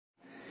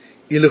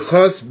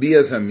Ilchos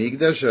Bias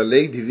Amigdash, a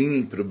lei de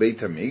vir para o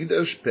Beit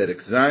Amigdash,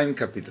 Perek Zain,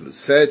 capítulo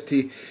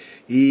 7,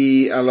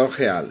 e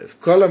Aloche Aleph.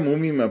 Kol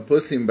amumim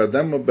aposlim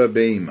badam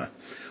babeima.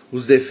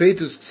 Os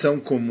defeitos que são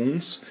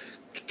comuns,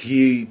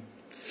 que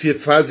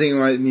fazem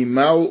um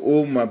animal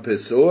ou uma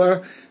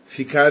pessoa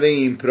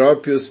ficarem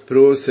impróprios para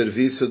o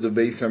serviço do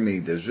Beit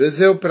Amigdash.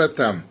 Vezeu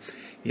pratam.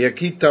 E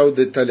aqui está o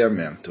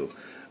detalhamento.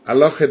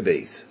 Aloche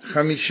Beis.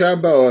 Hamishá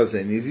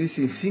baozen.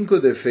 Existem 5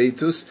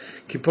 defeitos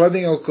que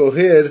podem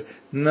ocorrer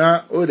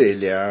na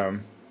orelha.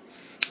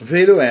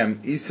 Veruem.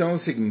 E são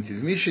os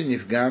seguintes.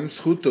 Mishenifgam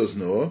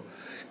schutosno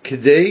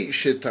kdei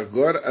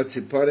shetagor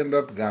atziporem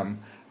babgam.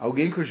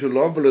 Alguém cujo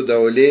lóbulo da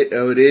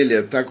orelha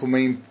está com uma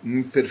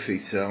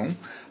imperfeição,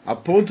 a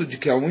ponto de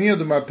que a unha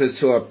de uma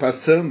pessoa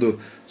passando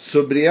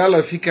sobre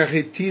ela fica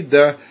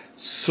retida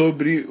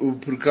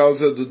por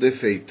causa do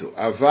defeito.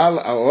 Aval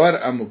aor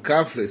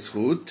amukaf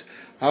leschut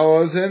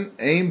haozen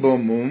ein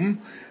bomum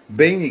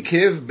ben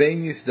ikev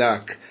ben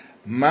isdak.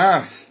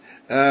 Mas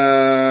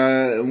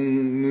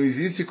não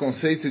existe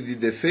conceito de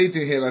defeito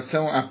em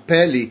relação à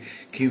pele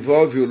que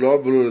envolve o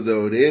lóbulo da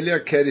orelha,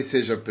 quer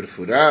seja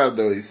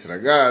perfurada, ou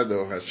estragada,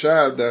 ou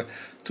rachada,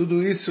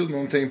 tudo isso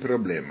não tem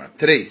problema.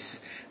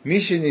 3.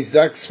 Mishen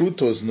isdak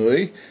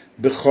sutosnoi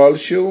bechol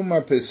sheu,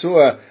 uma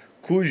pessoa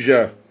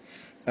cuja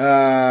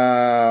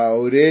a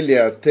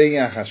orelha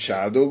tenha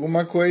rachado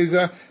alguma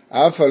coisa,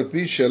 afal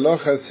pi shelo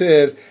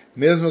chaser,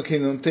 mesmo que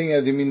não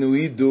tenha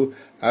diminuído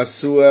a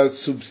sua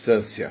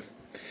substância.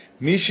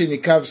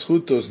 Mishenikav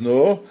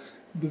schutosno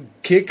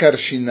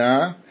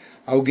kekarshina,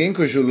 alguém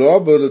cujo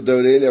lóbulo da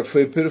orelha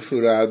foi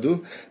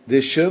perfurado,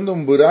 deixando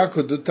um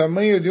buraco do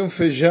tamanho de um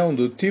feijão,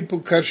 do tipo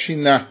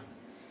karshiná.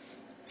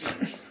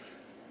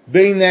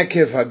 Bem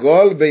nekev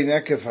hagol, bem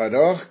nekev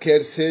haroch,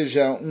 quer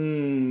seja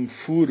um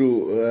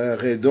furo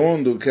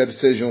redondo, quer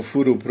seja um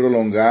furo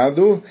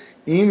prolongado,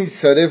 im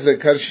tzarev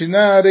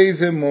lekarshiná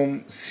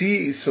areizemum,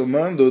 se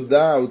somando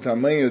dá o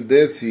tamanho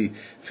desse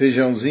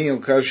feijãozinho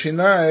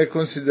karshiná, é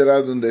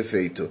considerado um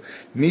defeito.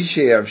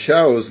 Mishei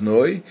avsha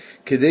oznoi,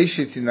 kedei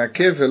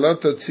shetinakev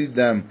velot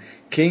otzidam,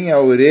 quem a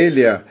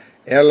orelha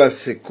ela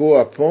secou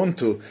a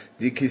ponto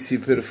de que se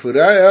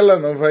perfurar ela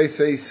não vai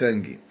sair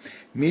sangue.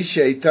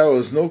 Mishaita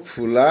ozno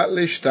kfula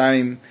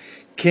leshtaim,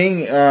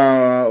 quem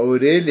a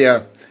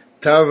orelha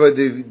estava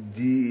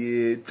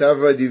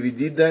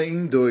dividida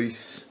em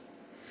 2.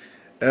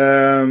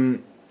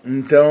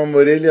 Então, uma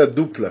orelha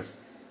dupla.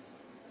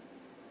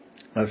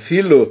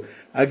 Afilo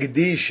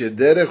agdish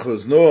derech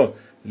ozno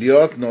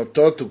liot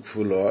notot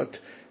kfulot,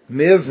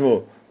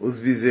 mesmo os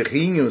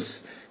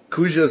bezerrinhos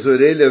cujas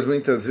orelhas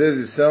muitas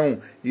vezes são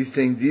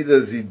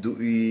estendidas e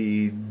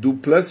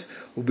duplas,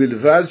 o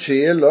bilvad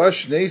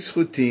sheyelosh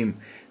neischutim,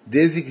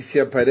 desde que se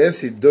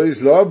aparece 2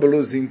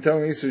 lóbulos,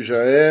 então isso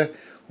já é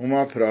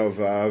uma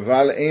prova.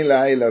 Aval en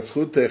la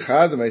elaschut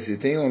echad, mas se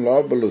tem um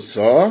lóbulo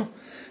só,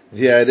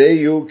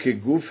 viarei o que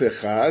guf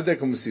echad, é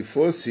como se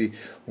fosse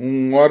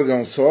um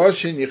órgão só,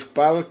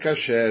 shenichpal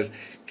kasher,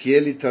 que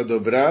ele está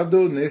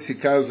dobrado, nesse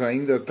caso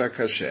ainda está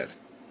kasher.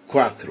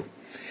 4.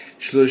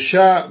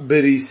 Shlosha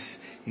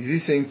beris.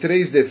 Existem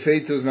 3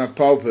 defeitos na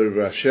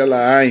pálpebra,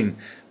 shela ain,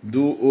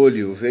 do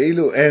olho.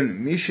 Veilo en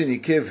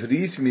mishenikev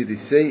ris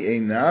mirisei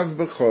einav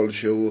bechol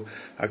sheu,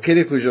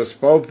 aquele cujas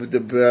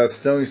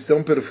pálpebras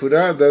estão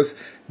perfuradas,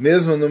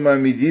 mesmo numa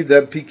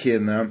medida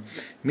pequena.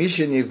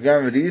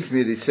 Mishenivgam ris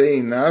mirisei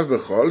einav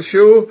bechol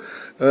sheu,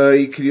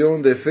 e criou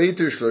um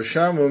defeito,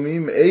 shlosham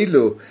umim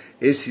eilo,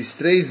 esses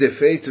 3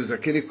 defeitos,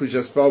 aquele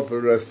cujas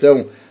pálpebras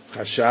estão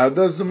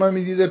rachadas numa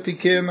medida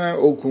pequena,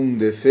 ou com um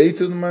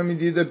defeito numa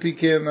medida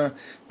pequena.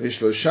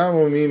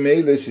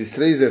 Esses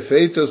 3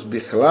 defeitos,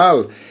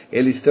 bichlal,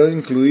 eles estão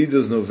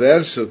incluídos no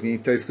verso que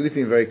está escrito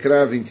em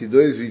Vaikra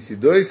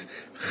 22,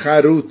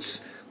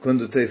 charutz.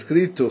 Quando está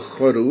escrito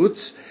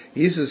charutz,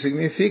 isso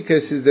significa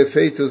esses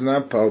defeitos na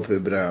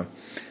pálpebra.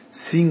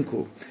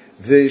 5.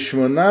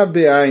 Veshmoná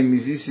be'aim,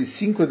 existem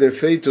 5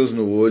 defeitos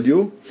no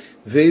olho.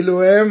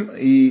 Veiloem,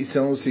 e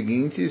são os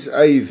seguintes: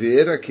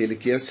 aiver, aquele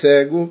que é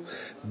cego,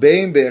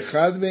 bem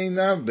be'echad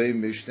be'inav, bem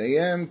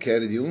beshteihem,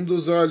 quer de um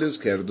dos olhos,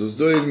 quer dos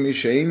 2,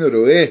 mishein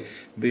roe,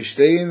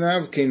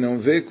 beshteinav, quem não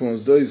vê com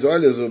os 2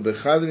 olhos, ou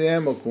be'echad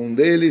be'em, ou com um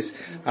deles,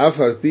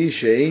 afar pi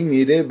shein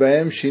nire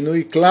ba'em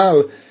shinui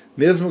klal,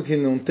 mesmo que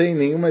não tem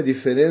nenhuma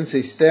diferença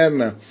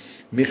externa,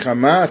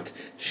 michamat,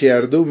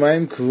 she'ardu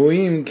maim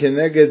kvuim,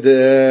 keneged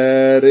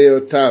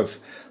reotav,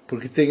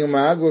 porque tem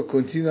uma água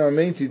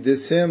continuamente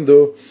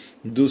descendo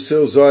dos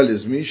seus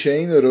olhos.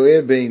 Mishein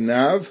roe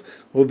beinav,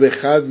 o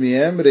bechad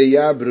miem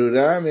reia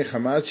brura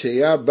mechamat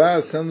sheia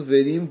ba'asan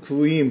verim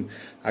kvuim,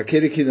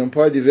 aquele que não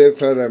pode ver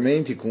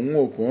claramente com um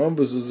ou com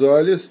ambos os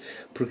olhos,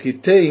 porque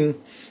tem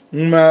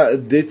uma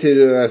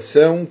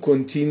deterioração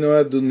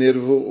contínua do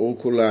nervo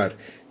ocular.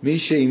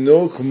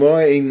 Misheino kmo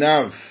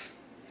einav,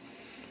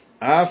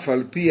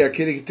 afalpi,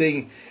 aquele que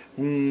tem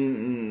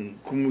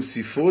como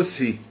se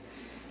fosse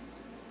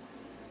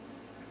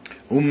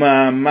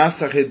uma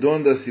massa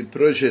redonda se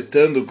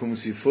projetando como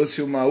se fosse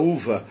uma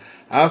uva,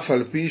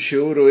 afalpi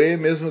sheuroe,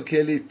 mesmo que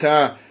ele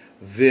está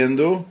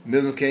vendo,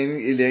 mesmo que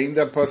ele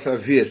ainda possa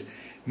ver.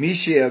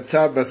 Mishi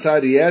yatzah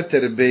basar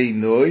yeter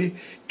beinoi,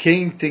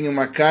 quem tem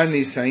uma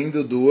carne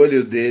saindo do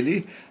olho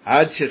dele,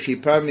 ad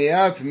shechipa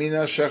meat min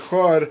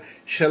hashachor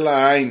shel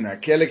ha'ain,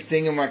 aquela que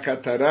tem uma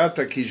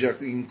catarata que já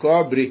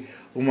encobre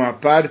uma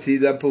parte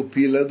da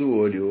pupila do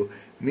olho.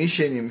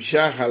 Mishi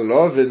nimshach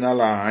haloven al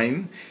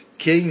ha'ain,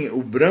 quem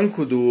o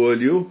branco do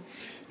olho,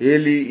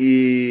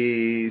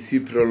 ele se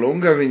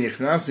prolonga,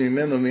 venichnas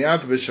mimeno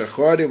meat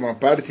beshachor, e uma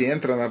parte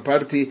entra na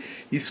parte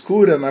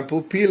escura, na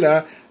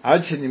pupila,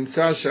 ad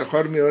shenimtza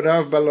shachor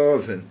miorav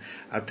baloven,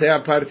 até a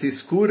parte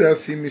escura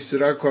se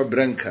misturar com a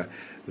branca.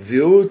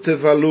 Viu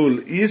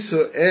tevalul, isso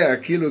é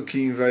aquilo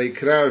que em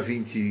Vaikra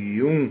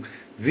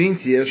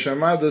 21:20 é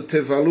chamado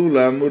tevalul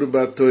amur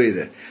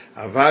batoire.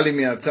 Avali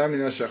miatzah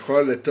min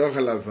hashachor letoch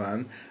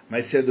halavan,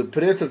 mas se é do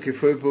preto que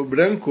foi para o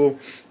branco,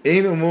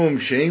 einumum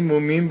sheim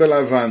mumim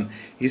belavan,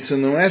 isso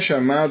não é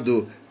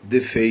chamado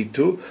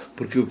defeito,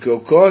 porque o que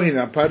ocorre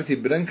na parte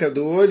branca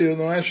do olho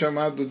não é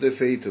chamado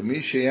defeito.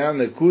 Misheya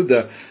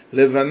nekuda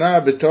levaná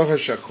betoch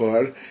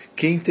hashachor,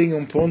 quem tem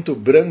um ponto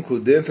branco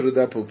dentro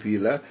da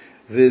pupila,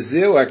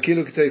 vezeu,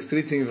 aquilo que está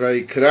escrito em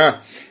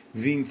Vaikra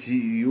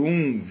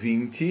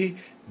 21:20,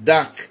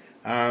 dak,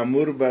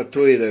 amur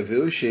batoira,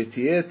 veu,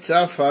 shetie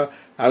tzafa,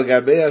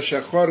 al-gabei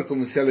hashachor,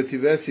 como se ela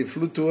estivesse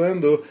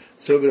flutuando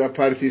sobre a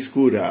parte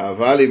escura.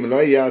 Avalim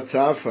lo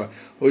yatzafa,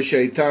 o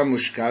sheita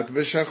mushkat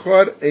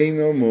beshachor,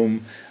 einomum.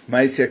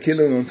 Mas se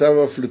aquilo não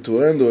estava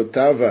flutuando, ou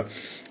estava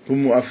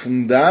como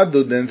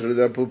afundado dentro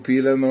da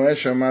pupila, não é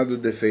chamado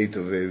defeito.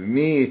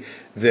 Mi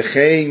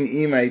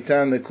vechein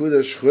imaita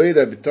nekuda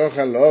shchoira bitoch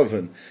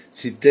haloven,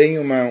 se tem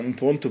um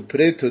ponto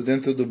preto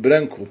dentro do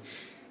branco,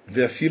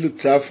 veafilo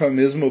tzafa,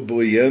 mesmo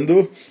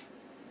boiando,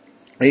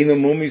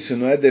 Einumum, isso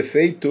não é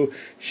defeito,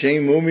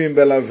 Shem mumim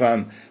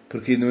belavan,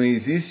 porque não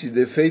existe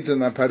defeito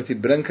na parte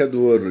branca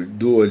do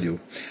olho.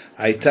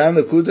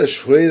 Aitana kuda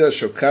shchoira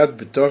shokat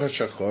betoch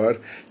hashachor,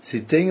 se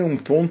tem um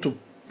ponto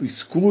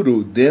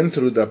escuro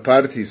dentro da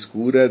parte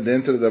escura,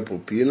 dentro da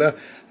pupila,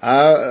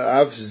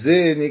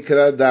 avze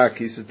nikra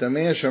dak, isso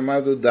também é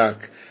chamado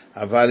dak.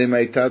 Avalim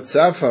aitat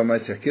zafa,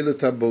 mas se aquilo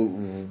está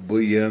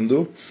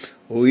boiando,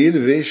 o il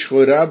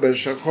veishchorá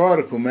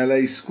beshachor, como ela é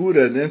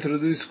escura dentro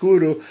do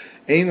escuro,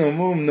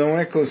 einumum não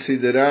é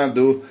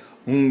considerado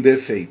um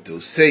defeito.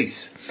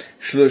 6.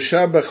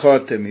 Shlosha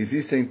bechotem,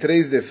 existem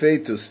 3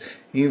 defeitos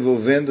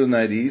envolvendo o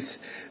nariz,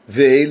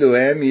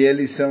 veiluem, e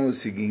eles são os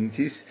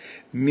seguintes: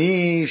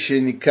 mi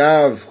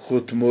shenikav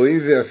chotmoi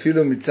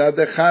veafilo mitzad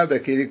echad,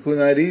 aquele que o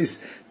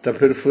nariz está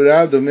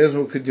perfurado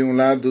mesmo que de um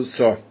lado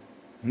só.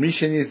 Mi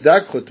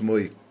shenisdak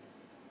chotmoi,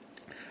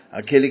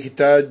 aquele que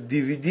está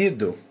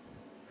dividido.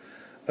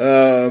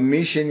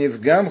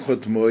 Mishenivgam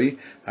chotmoi,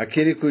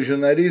 aquele cujo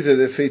nariz é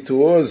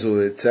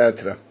defeituoso,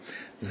 etc.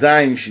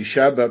 Zain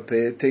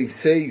shishabape, tem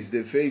 6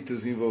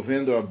 defeitos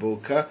envolvendo a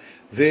boca.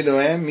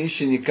 Veloem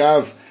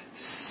mishenikav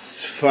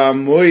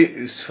sfatoi,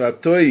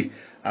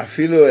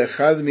 afilo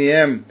echad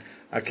miem,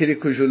 aquele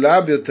cujo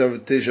lábio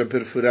esteja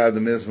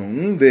perfurado mesmo,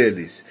 um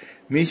deles.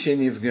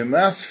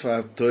 Mishenivgemas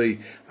sfatoi,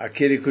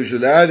 aquele cujo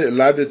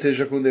lábio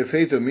esteja com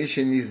defeito.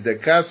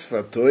 Mishenizdekas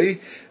sfatoi,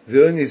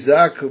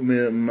 veonizak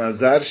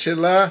mazar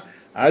shela,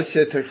 ad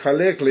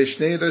shetekhalek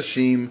leshnei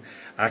rashim,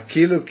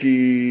 aquilo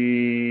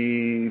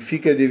que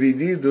fica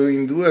dividido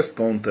em 2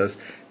 pontas.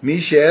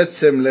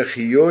 Misheetzem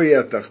lechiyoi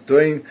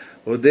atachtoin,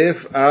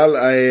 odef al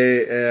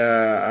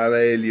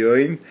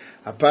elioin,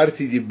 a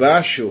parte de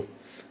baixo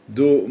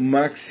do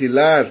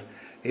maxilar,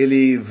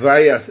 ele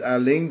vai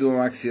além do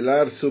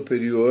maxilar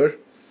superior.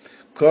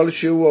 Kol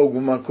sheu,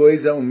 alguma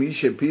coisa,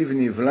 mishepiv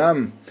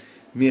nivlam,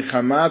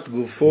 michamat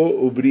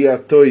gufo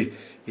ubriatoi,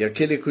 e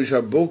aquele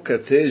cuja boca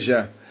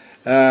esteja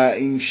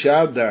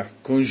inchada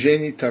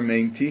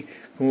congenitamente,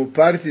 como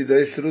parte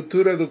da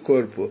estrutura do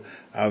corpo.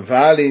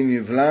 Avali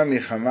nivlam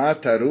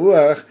michamat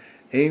aruach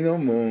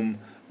einomum,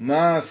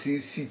 mas se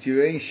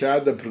estiver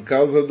inchada por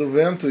causa do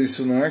vento,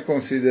 isso não é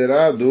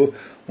considerado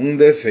um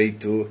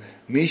defeito.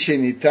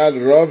 Mishenital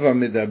rova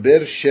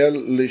medaber shel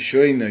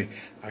leshoinoi,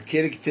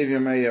 aquele que teve a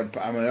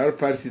maior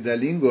parte da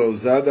língua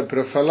usada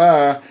para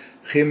falar,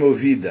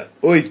 removida.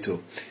 8.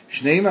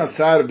 Shnei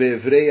masar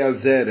beevrei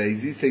azera,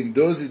 existem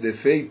 12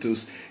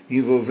 defeitos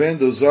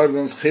envolvendo os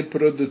órgãos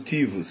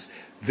reprodutivos.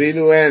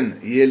 Veloen,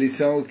 e eles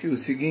são o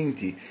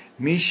seguinte: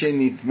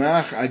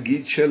 Mishenitmach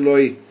agid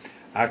sheloi,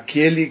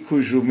 aquele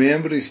cujo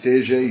membro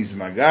esteja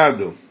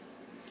esmagado.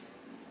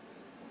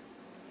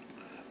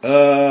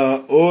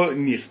 O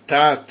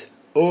nirtat,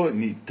 o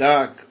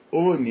nitak,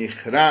 o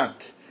nichrat,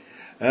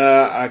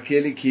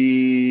 aquele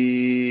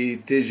que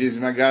esteja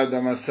esmagado,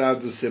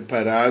 amassado,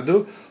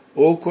 separado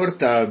ou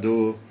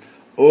cortado.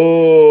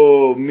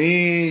 O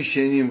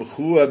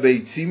mishenimchu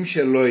abeitzim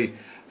sheloi,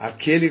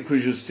 aquele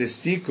cujos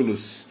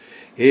testículos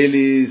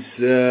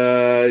eles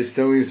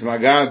estão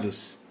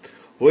esmagados.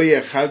 O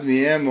echad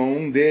miem,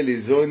 um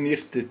deles, o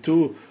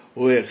nirtetu,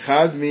 o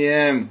echad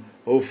miem,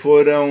 ou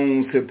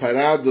foram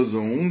separados,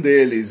 um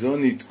deles, o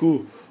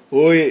nitku,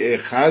 o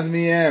echad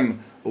miem,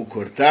 ou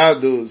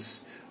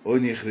cortados, ou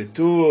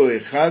nichretu,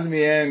 echad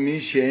miem, mi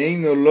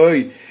she'eino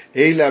loi,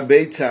 eila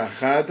beitza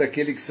achat,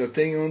 aquele que só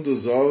tem um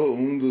dos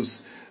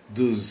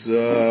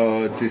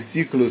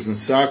testículos no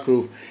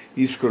saco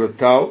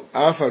escrotal,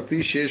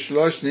 afarpi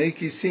she'eshlosh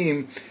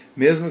neikisim,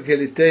 mesmo que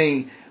ele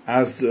tem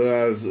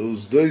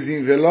os dois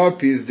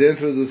envelopes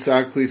dentro do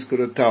saco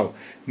escrotal.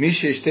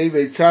 Misheshtei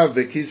beitzav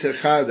bekis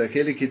echad,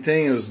 aquele que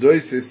tem os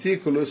dois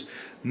testículos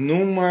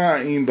num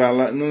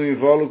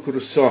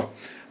invólucro só.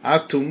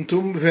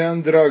 Atumtum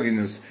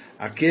veandrógenos,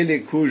 aquele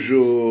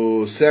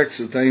cujo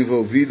sexo está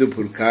envolvido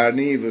por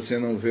carne e você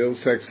não vê o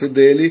sexo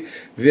dele,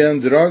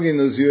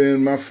 veandrógenos e o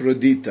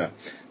hermafrodita.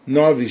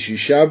 9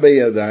 shisha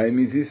beyadaim,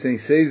 existem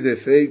 6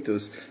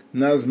 defeitos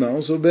nas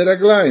mãos, o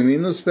beraglaim e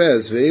nos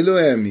pés,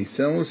 veiloem,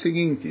 são os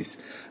seguintes: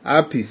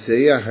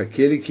 apiseach,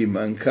 aquele que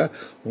manca,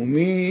 o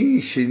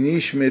mi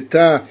shenish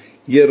metá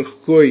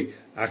yerkoi,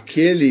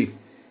 aquele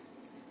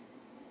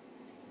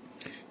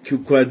que o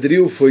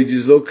quadril foi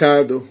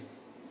deslocado,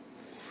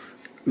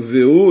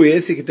 veu,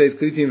 esse que está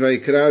escrito em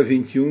Vaikra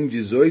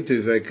 21:18 e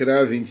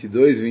Vaikra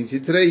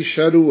 22:23,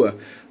 Sharua,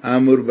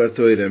 Amor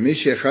Batoira,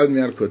 Mishechad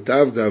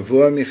Miarkotav,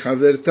 Gavoa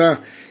Michaverta,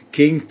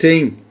 quem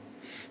tem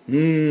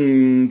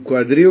um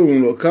quadril, um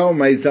local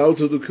mais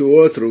alto do que o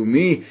outro,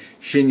 Mi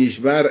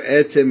Shenishbar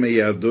Etzem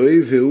Yadoi,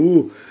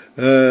 veu,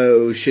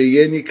 o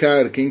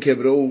Sheyenikar, quem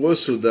quebrou o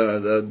osso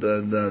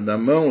da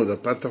mão, da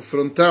pata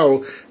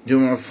frontal, de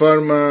uma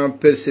forma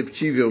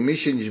perceptível,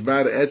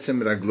 Mishenishbar Etzem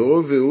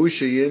Raglo, veu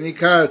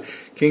Sheyenikar,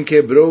 quem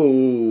quebrou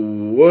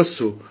o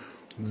osso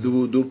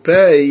do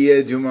pé e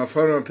é de uma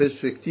forma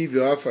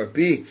perceptível,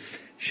 Afapi,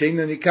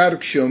 Sheinonikar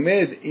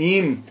Kshomed,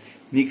 Im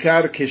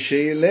Nikar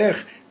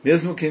Kesheilech,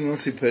 mesmo que não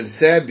se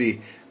percebe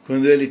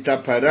quando ele está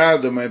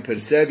parado, mas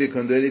percebe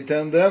quando ele está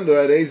andando,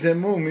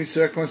 Areizemum, isso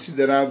é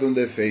considerado um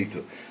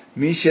defeito.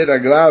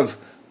 Misheraglav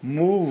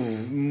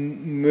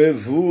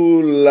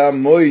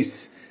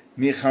mevulamois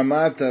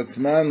michamat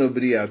atzman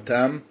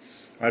obriatam,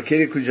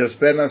 aquele cujas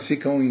pernas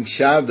ficam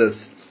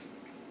inchadas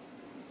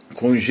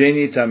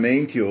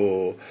congenitamente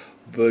ou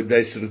da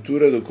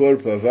estrutura do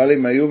corpo, avale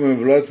mayu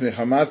mevlot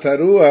michamat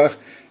aruach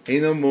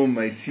enomum,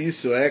 mas se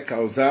isso é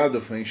causado,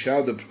 foi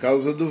inchado por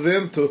causa do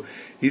vento,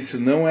 isso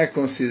não é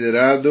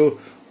considerado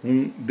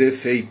um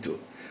defeito.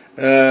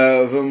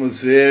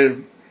 Vamos ver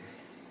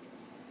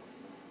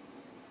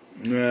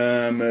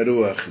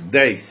Meruach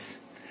 10.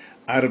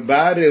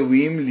 Arba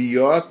reuim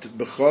liot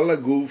bechol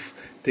aguf,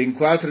 tem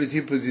 4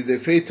 tipos de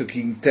defeito que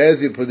em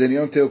tese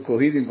poderiam ter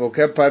ocorrido em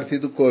qualquer parte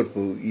do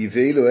corpo. E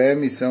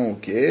veiloem são o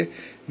quê?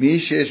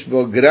 Mishesh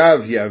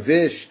bograv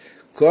yavesh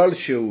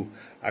kolsheu,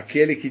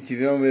 aquele que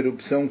tiver uma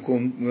erupção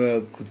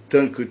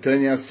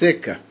cutânea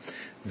seca.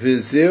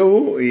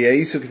 Vezeu, e é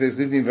isso que está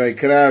escrito em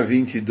Vaikra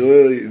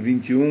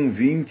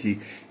 21:20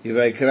 e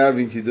Vaikra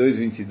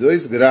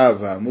 22:22,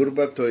 grava, Amur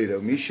Batoira,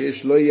 o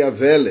Mishesh lo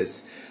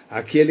yaveles,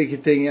 aquele que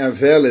tem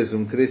aveles,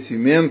 um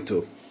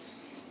crescimento,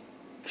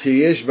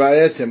 Sheyesh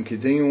baetzem, que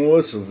tem um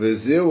osso,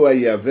 Vezeu a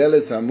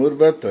yaveles Amur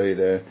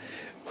Batoira,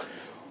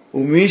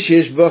 o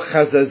Mishesh bo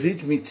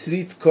chazazit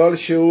mitzrit kol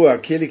sheu,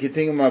 aquele que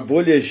tem uma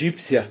bolha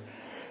egípcia,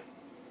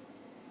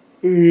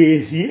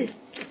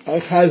 a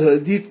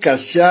Hazadit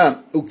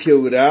Kashá, o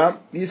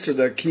Keurá, isso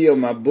daqui é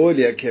uma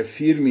bolha que é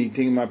firme e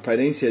tem uma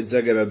aparência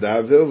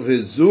desagradável.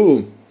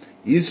 Vezu,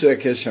 isso é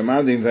que é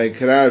chamado em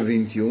Vaikra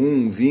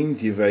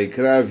 21:20,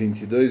 Vaikra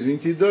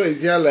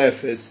 22:22, e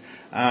Alefes,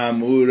 a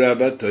Amura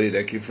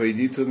Batoira, que foi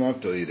dito na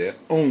Toira.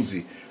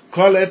 11.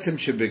 Kol etzem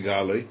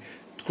shebegaloi,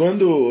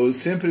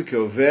 sempre que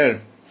houver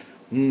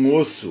um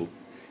osso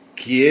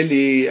que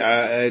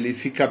ele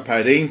fica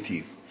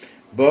aparente,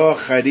 Bo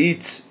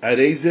charitz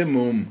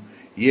areizemum,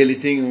 e ele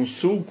tem um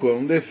sulco,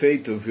 um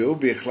defeito, viu?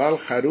 Bichlal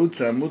charutz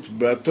amut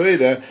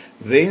batoira,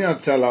 vem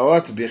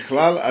atzalaot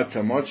bichlal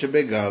atzamot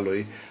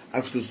shebegaloi.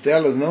 As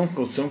costelas não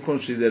são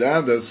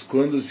consideradas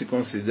quando se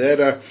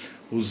considera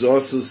os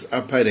ossos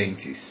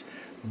aparentes.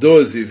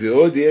 12.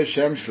 Veod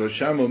yeshem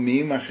shlosham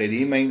umim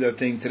acherim, ainda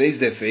tem 3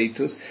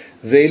 defeitos,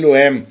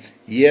 veiloem,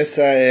 e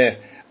essa é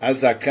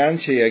azakan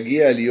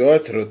sheyagi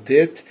aliot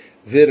rotet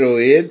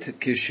veroed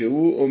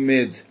kesheu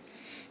omed,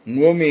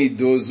 um homem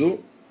idoso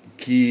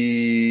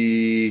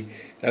que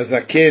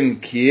Azaken,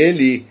 que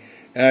ele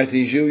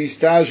atingiu o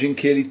estágio em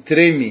que ele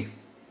treme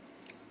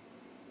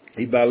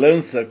e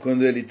balança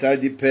quando ele está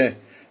de pé.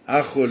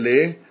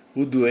 Acholé,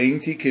 o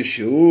doente,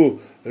 Kesheu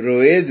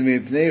roed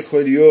mipnei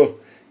cholió,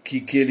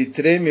 que ele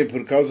treme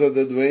por causa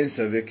da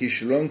doença,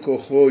 vekishlon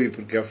kocho, e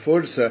porque a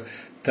força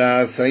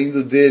está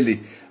saindo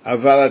dele.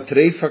 Avala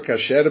treifa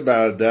kasher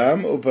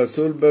ba'adam, o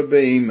pasul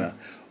babeima,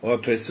 ou a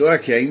pessoa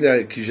que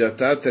já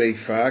está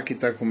treifá, que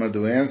está com uma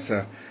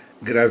doença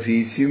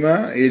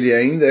gravíssima, ele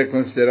ainda é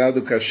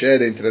considerado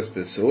kasher entre as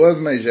pessoas,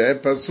 mas já é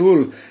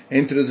pasul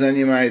entre os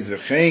animais.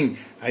 V'chein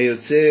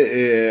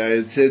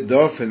ayotze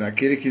dofen,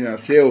 aquele que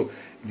nasceu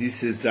de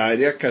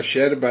cesárea,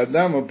 kasher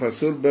badam, o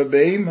pasul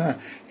babeima,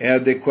 é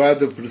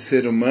adequado para o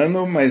ser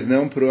humano, mas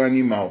não para o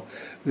animal.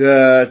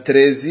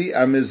 13.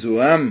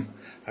 Amezuam,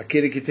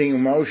 aquele que tem um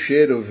mau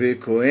cheiro, ve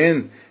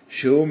kohen,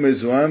 sheu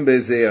mezuam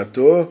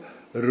bezeato,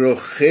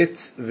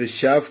 rochetz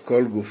veshav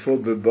kol gufo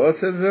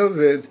beboser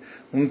veoved.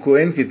 Um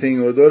Cohen que tem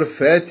odor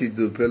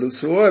fétido pelo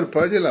suor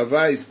pode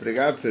lavar e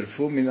esfregar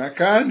perfume na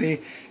carne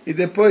e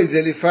depois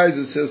ele faz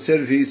o seu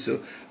serviço.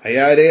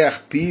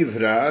 Ayareach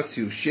pivra,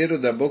 se o cheiro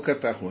da boca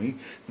está ruim,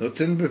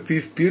 noten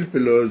bepiv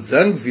pelo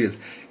zangvil,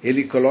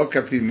 ele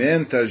coloca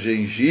pimenta,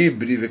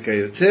 gengibre,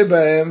 vekayotze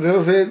baem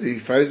veoved, e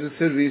faz o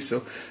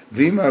serviço.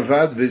 Vim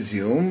avad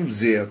bezium,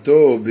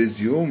 zeato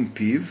bezium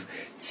piv,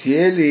 se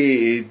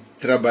ele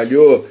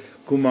trabalhou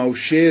com mau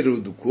cheiro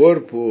do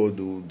corpo,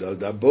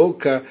 da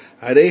boca,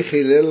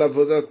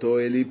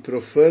 ele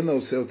profana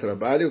o seu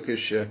trabalho,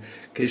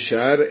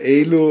 queixar,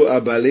 eilu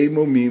abalei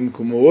mumim,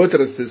 como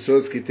outras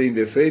pessoas que têm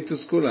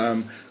defeitos,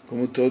 kulam,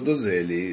 como todos eles.